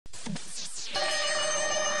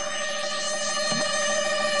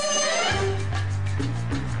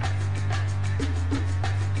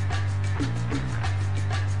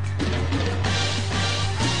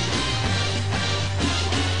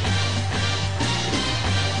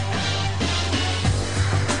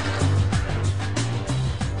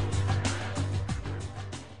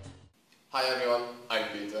Hi everyone, I'm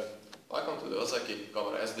Peter. Welcome to the OZEKI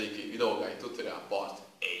Camera SDK video guide tutorial part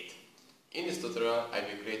 8. In this tutorial I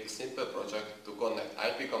will create a simple project to connect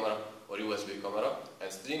IP camera or USB camera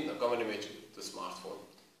and stream the camera image to smartphone.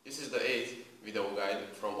 This is the 8th video guide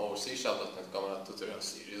from our C#.NET camera tutorial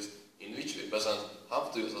series in which we present how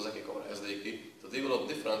to use OZEKI Camera SDK to develop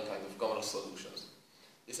different kinds of camera solutions.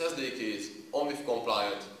 This SDK is Onvif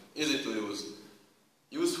compliant, easy to use,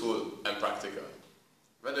 useful and practical.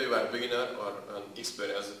 Whether you are a beginner or an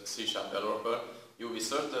experienced C# developer, you will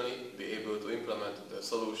certainly be able to implement the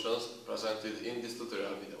solutions presented in these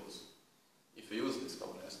tutorial videos if you use this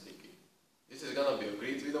Camera SDK. This is gonna be a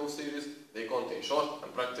great video series. They contain short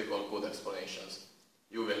and practical code explanations.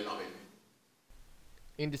 You will love it.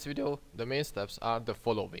 In this video, the main steps are the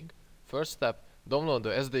following. First step, download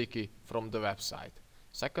the SDK from the website.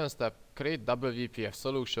 Second step, create WPF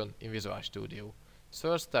solution in Visual Studio.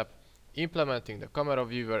 Third step, implementing the camera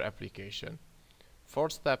viewer application.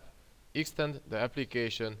 Fourth step, extend the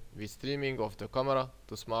application with streaming of the camera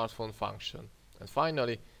to smartphone function. And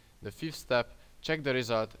finally, the fifth step, check the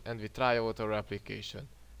result and we try out our application.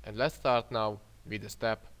 And let's start now with the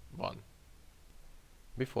step 1.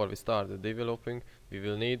 Before we start the developing, we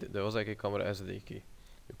will need the OZEKI Camera SDK.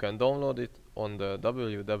 You can download it on the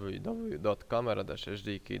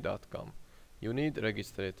www.camera-sdk.com. You need to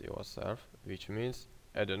register it yourself, which means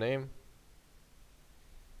add a name,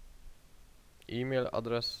 email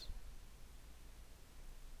address,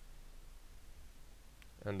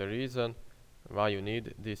 and the reason why you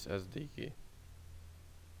need this SDK.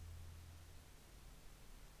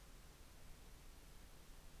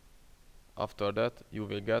 After that, you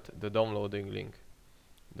will get the downloading link.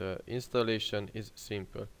 The installation is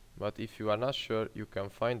simple, but if you are not sure, you can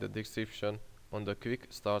find the description on the quick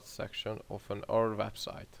start section of our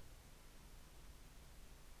website.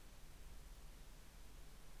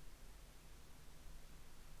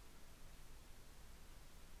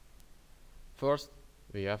 First,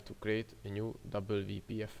 we have to create a new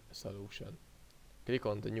WPF solution. Click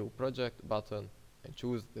on the New Project button and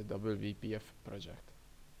choose the WPF project.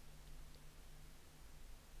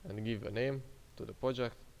 And give a name to the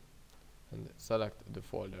project and select the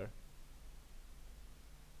folder.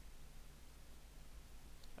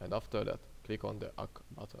 And after that, click on the OK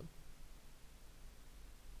button.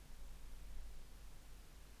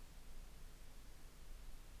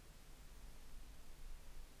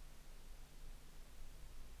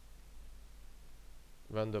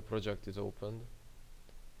 When the project is opened,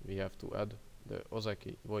 we have to add the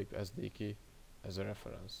OZEKI VoIP SDK as a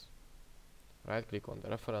reference. Right click on the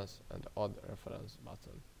reference and add reference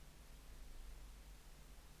button.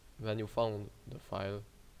 When you found the file,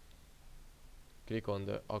 click on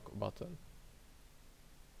the OK button.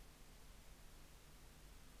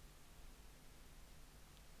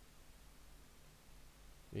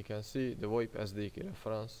 We can see the VoIP SDK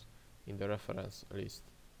reference in the reference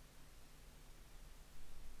list.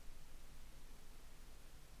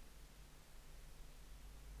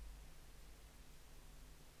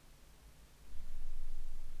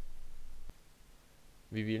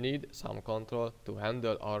 We will need some control to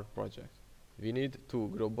handle our project. We need 2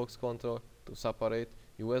 groupbox control to separate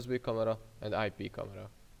USB camera and IP camera.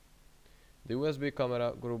 The USB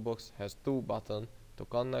camera groupbox has 2 buttons to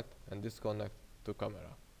connect and disconnect to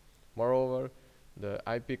camera. Moreover, the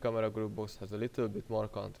IP camera groupbox has a little bit more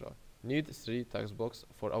control. Need 3 text box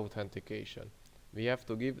for authentication. We have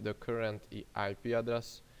to give the current IP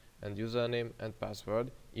address and username and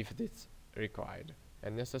password if it's required,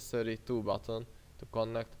 and necessary 2 buttons to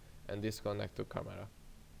connect and disconnect to camera.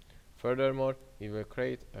 Furthermore, we will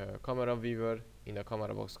create a camera viewer in the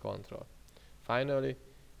camera box control. Finally,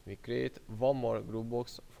 we create one more group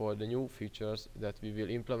box for the new features that we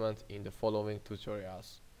will implement in the following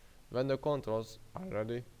tutorials. When the controls are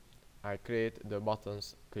ready, I create the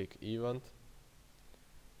buttons click event,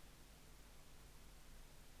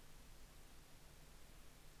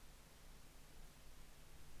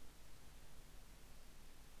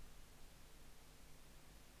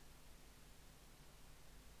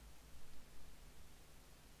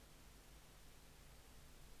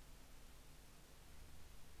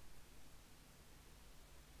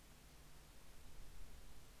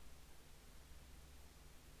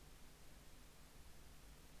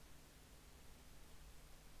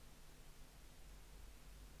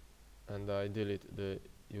 and I delete the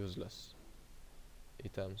useless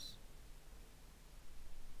items.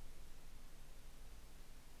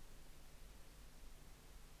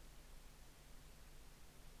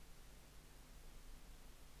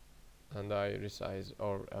 And I resize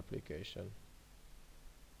our application.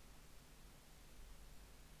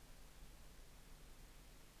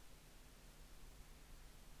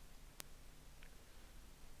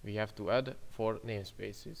 we have to add 4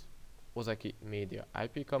 namespaces: OZEKI Media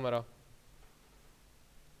IP Camera,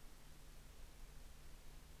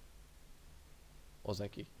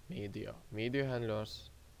 OZEKI Media Handlers,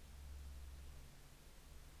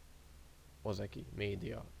 OZEKI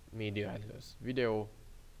Media Handlers Video,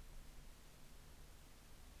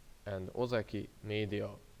 and OZEKI Media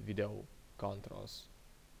Video Controls.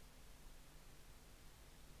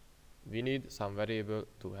 We need some variable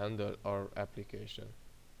to handle our application.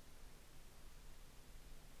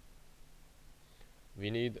 We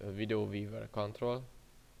need a video viewer control,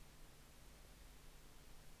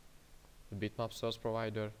 a bitmap source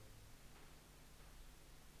provider,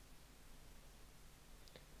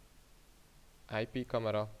 IP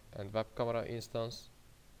camera and web camera instance,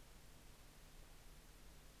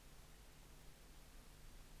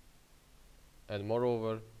 and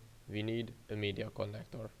moreover we need a media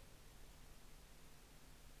connector.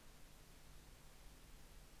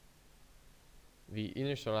 We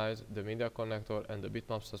initialize the media connector and the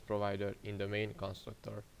bitmap source provider in the main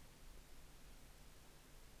constructor.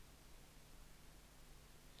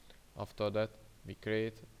 After that, we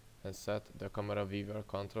create and set the camera viewer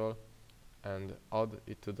control and add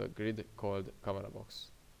it to the grid called camera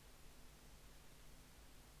box.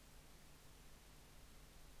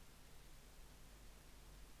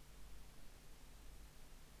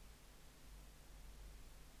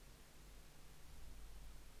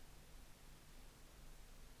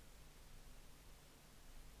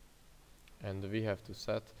 And we have to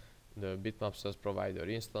set the bitmap source provider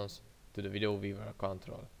instance to the video viewer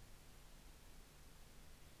control.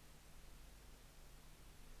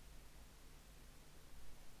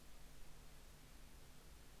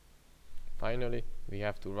 Finally, we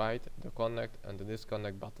have to write the connect and the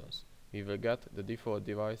disconnect buttons. We will get the default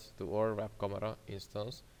device to our web camera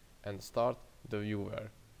instance and start the viewer,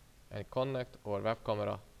 and connect our web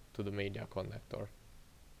camera to the media connector.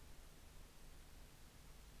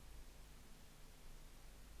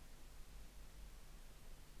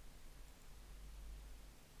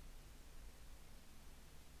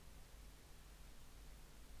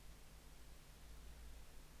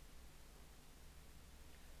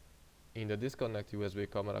 In the disconnect USB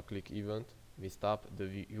camera click event, we stop the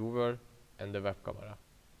viewer and the web camera.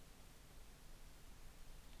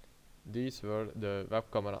 These were the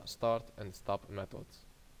web camera start and stop methods.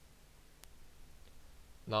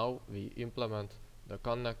 Now we implement the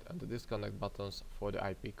connect and the disconnect buttons for the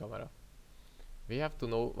IP camera. We have to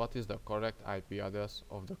know what is the correct IP address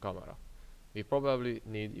of the camera. We probably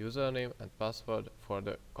need username and password for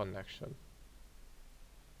the connection.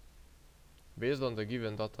 Based on the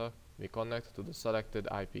given data, we connect to the selected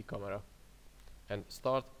IP camera and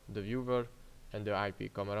start the viewer and the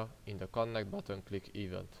IP camera in the connect button click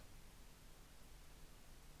event.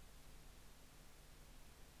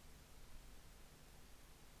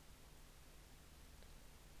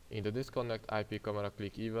 In the disconnect IP camera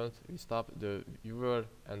click event, we stop the viewer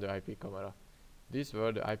and the IP camera. These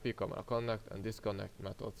were the IP camera connect and disconnect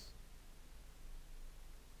methods.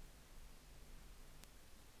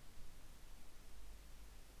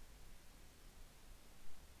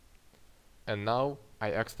 And now I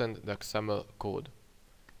extend the XML code.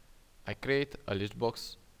 I create a list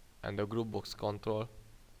box and a group box control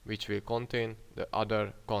which will contain the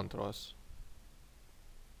other controls.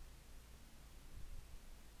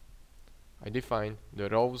 I define the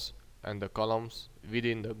rows and the columns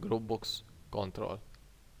within the group box control.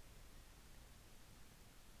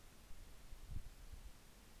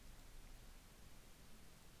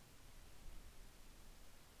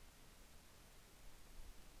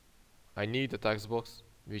 I need a text box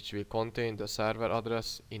which will contain the server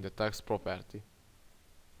address in the text property.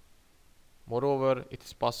 Moreover, it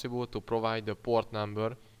is possible to provide the port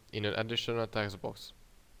number in an additional text box,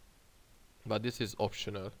 but this is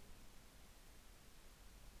optional.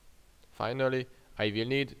 Finally, I will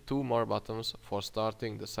need 2 more buttons for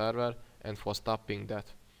starting the server and for stopping that,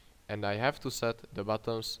 and I have to set the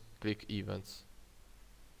buttons click events.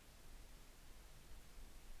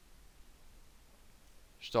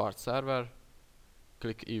 Start server,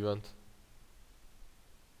 click event,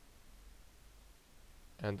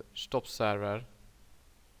 and stop server,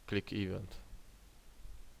 click event.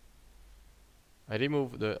 I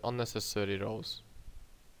remove the unnecessary rows.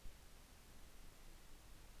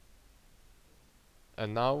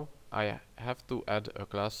 And now I have to add a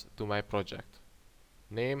class to my project.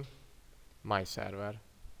 Name my server.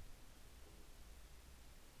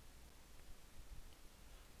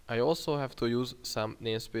 I also have to use some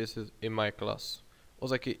namespaces in my class.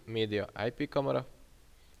 OZEKI Media IP Camera,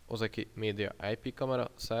 OZEKI Media IP Camera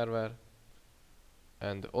Server,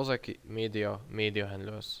 and OZEKI media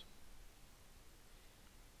handlers.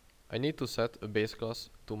 I need to set a base class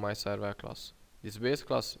to my server class. This base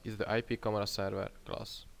class is the IP camera server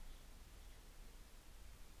class.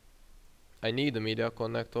 I need a media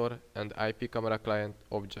connector and IP camera client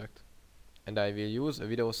object, and I will use a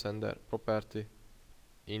video sender property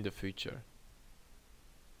in the future.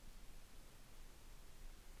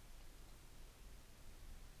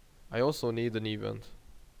 I also need an event.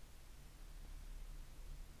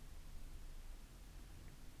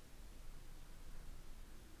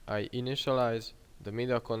 I initialize the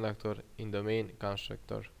media connector in the main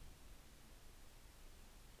constructor.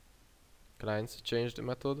 Clients changed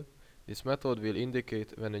method. This method will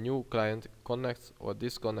indicate when a new client connects or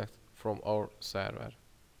disconnects from our server.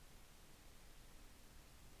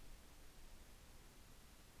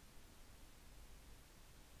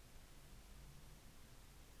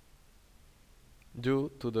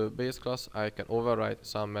 Due to the base class, I can override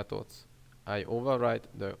some methods. I override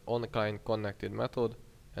the onClient connected method,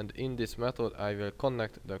 and in this method I will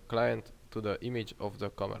connect the client to the image of the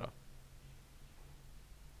camera.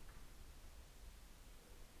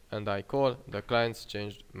 And I call the client's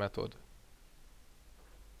changed method.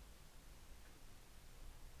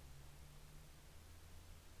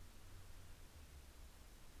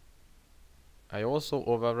 I also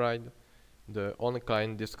override the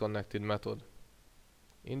onClient disconnected method.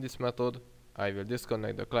 In this method, I will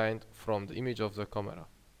disconnect the client from the image of the camera.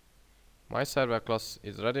 My server class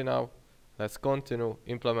is ready now. Let's continue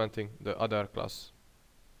implementing the other class.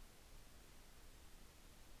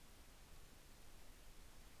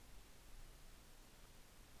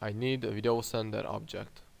 I need a video sender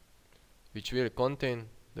object, which will contain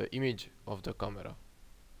the image of the camera.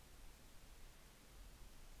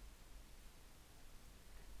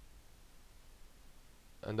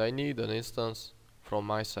 And I need an instance from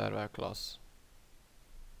my server class.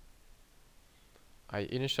 I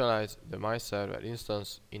initialize the my server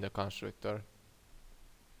instance in the constructor.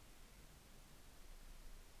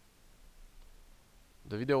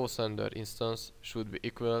 The video sender instance should be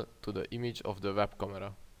equal to the image of the web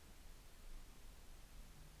camera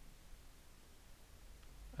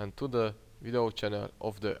and to the video channel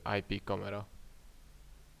of the IP camera.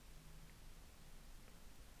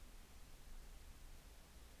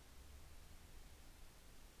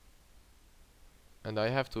 And I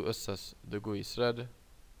have to access the GUI thread.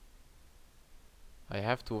 I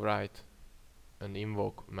have to write an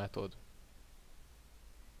invoke method.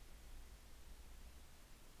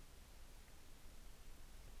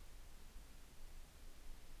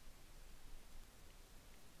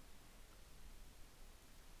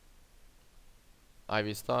 I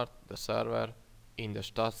will start the server in the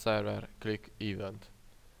start server click event,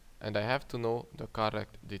 and I have to know the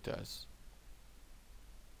correct details.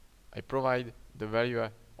 I provide the value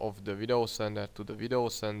of the video sender to the video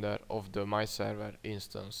sender of the my server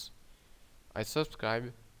instance. I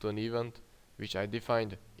subscribe to an event which I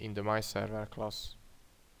defined in the my server class.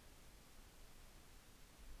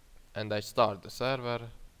 And I start the server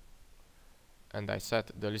and I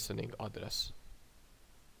set the listening address.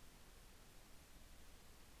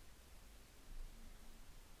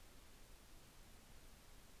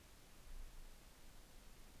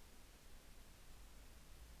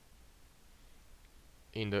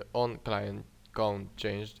 In the onClient count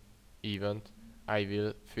changed event, I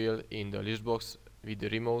will fill in the listbox with the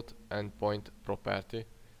remote endpoint property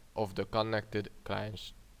of the connected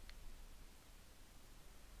client.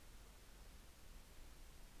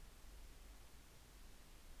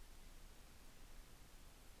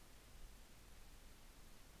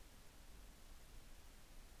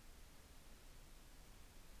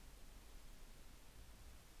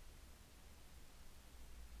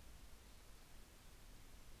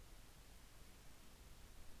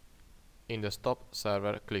 In the stop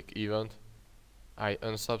server click event, I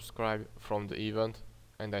unsubscribe from the event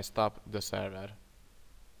and I stop the server.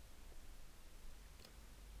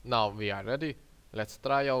 Now we are ready. Let's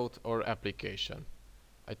try out our application.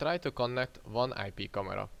 I try to connect one IP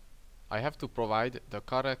camera. I have to provide the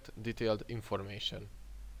correct detailed information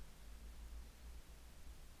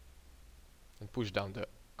and push down the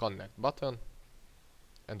connect button,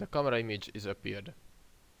 and the camera image is appeared.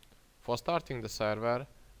 For starting the server,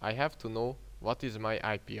 I have to know what is my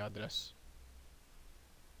IP address.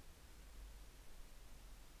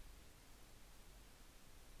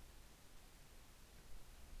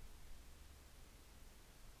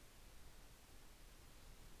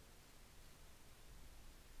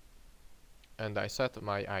 And I set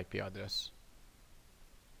my IP address.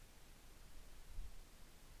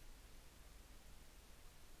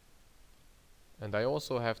 And I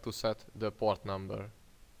also have to set the port number.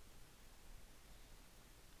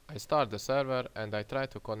 I start the server and I try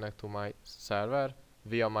to connect to my server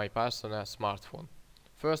via my personal smartphone.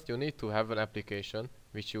 First you need to have an application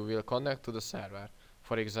which you will connect to the server.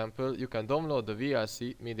 For example, you can download the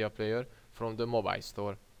VLC media player from the mobile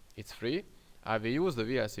store. It's free. I will use the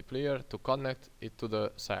VLC player to connect it to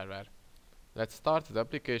the server. Let's start the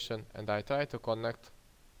application and I try to connect.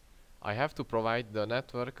 I have to provide the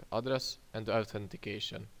network address and the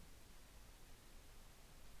authentication.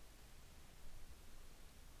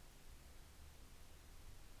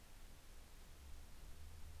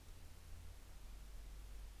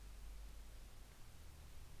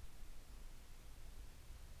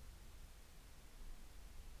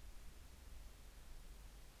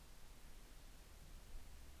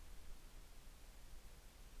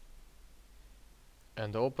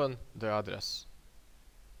 And open the address.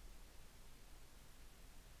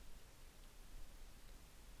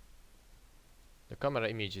 The camera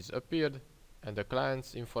images appeared and the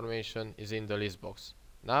client's information is in the list box.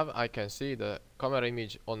 Now I can see the camera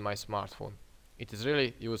image on my smartphone. It is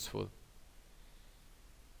really useful.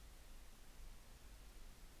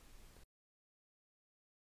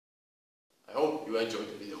 I hope you enjoyed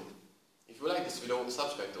the video. If you like this video,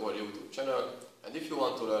 subscribe to our YouTube channel, and if you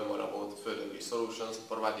want to learn more about further solutions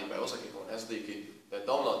provided by OZEKI Camera SDK, then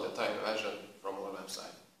download the entire version from our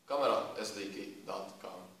website,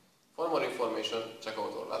 camerasdk.com. For more information, check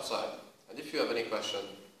out our website, and if you have any question,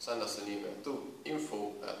 send us an email to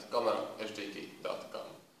info@camerasdk.com.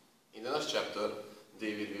 In the next chapter,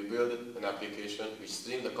 David will build an application which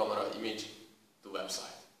streams the camera image to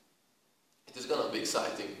website. It is gonna be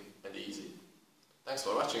exciting and easy. Thanks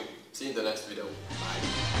for watching. See you in the next video.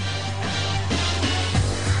 Bye.